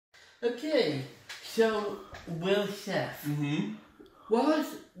Okay, so Will Sheff, what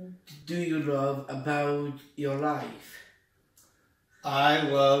do you love about your life? I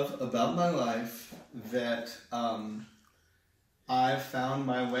love about my life that I've found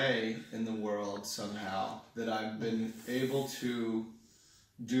my way in the world somehow, that I've been able to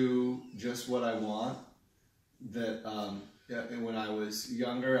do just what I want, that when I was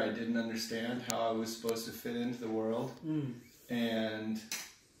younger I didn't understand how I was supposed to fit into the world, and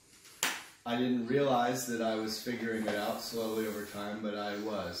I didn't realize that I was figuring it out slowly over time, but I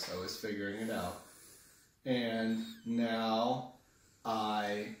was figuring it out. And now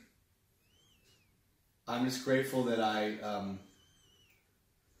I'm just grateful that I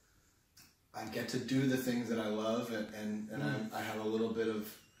get to do the things that I love, and I have a little bit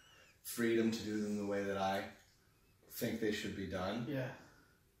of freedom to do them the way that I think they should be done. Yeah.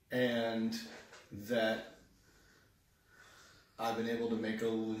 And that I've been able to make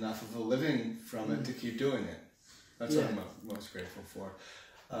enough of a living from it to keep doing it. That's what I'm most grateful for.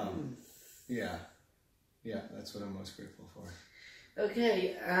 Yeah, that's what I'm most grateful for.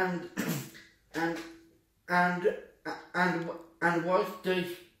 Okay, and what does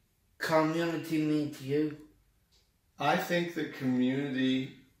community mean to you? I think that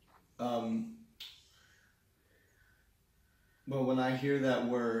community, well, when I hear that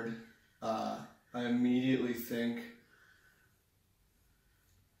word, I immediately think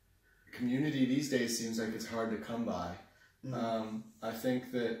community these days seems like it's hard to come by. I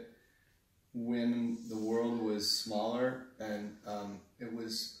think that when the world was smaller and it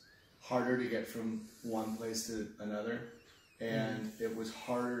was harder to get from one place to another, and it was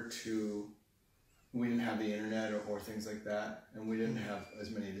harder to, we didn't have the internet or things like that, and we didn't have as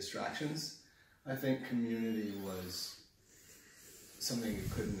many distractions. I think community was something you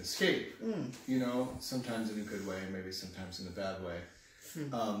couldn't escape, you know, sometimes in a good way and maybe sometimes in a bad way.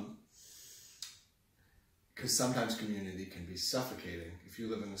 Because sometimes community can be suffocating if you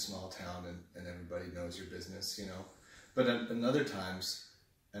live in a small town and everybody knows your business, you know. But at other times,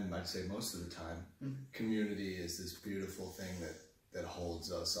 and I'd say most of the time, community is this beautiful thing that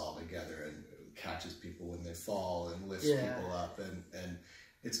holds us all together and catches people when they fall and lifts people up, and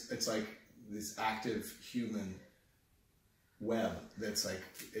it's like this active human web that's like,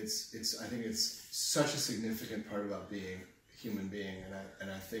 I think it's such a significant part about being a human being,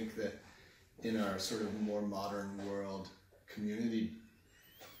 and I think that in our sort of more modern world, community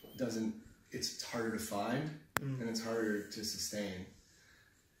it's harder to find, and it's harder to sustain.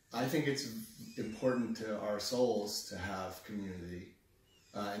 I think it's important to our souls to have community,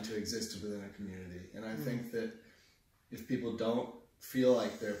 and to exist within a community. And I think that if people don't feel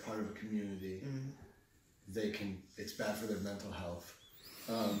like they're part of a community, it's bad for their mental health.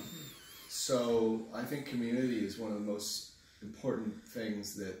 So I think community is one of the most important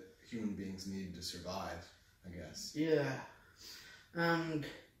things that human beings need to survive, I guess. Yeah. And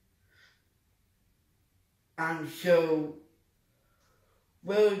so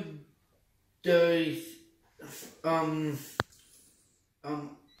where does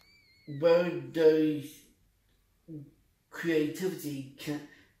creativity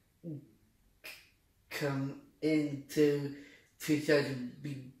come into such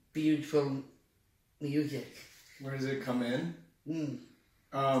beautiful music? Where does it come in?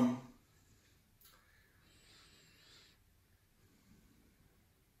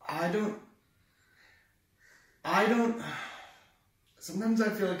 I don't, sometimes I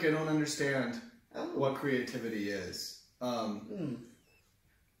feel like I don't understand what creativity is.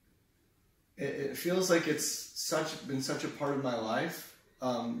 It feels like it's been such a part of my life.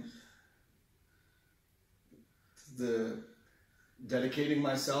 The dedicating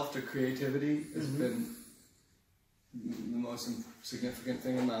myself to creativity has been the most significant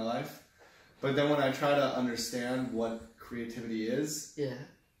thing in my life. But then when I try to understand what creativity is,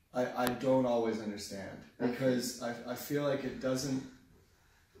 I don't always understand, because I feel like it doesn't,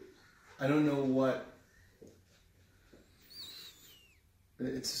 I don't know what,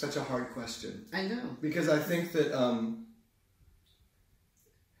 it's such a hard question. I know. Because I think that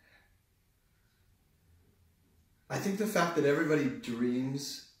I think the fact that everybody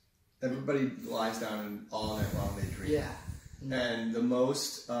dreams, everybody lies down and all night long they dream. Yeah. And the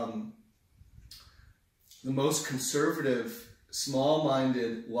most conservative,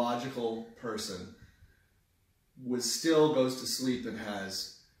 small-minded, logical person still goes to sleep and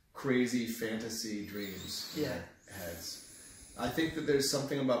has crazy fantasy dreams in their heads. I think that there's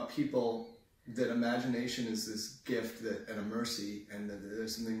something about people that imagination is this gift and a mercy, and that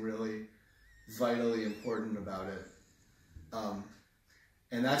there's something really vitally important about it.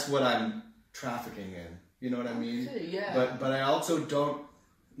 And that's what I'm trafficking in. You know what I mean? Yeah. But I also don't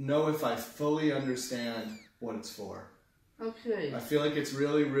know if I fully understand what it's for. Okay. I feel like it's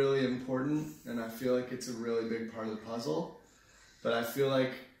really, really important, and I feel like it's a really big part of the puzzle, but I feel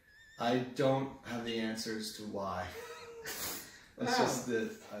like I don't have the answers to why. That's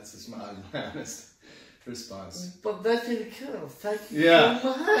just my honest response. But that's really cool. Thank you so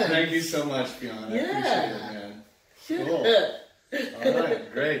much. Thank you so much, Fionn. I appreciate it, man. Yeah. Cool. All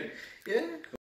right, great. Yeah.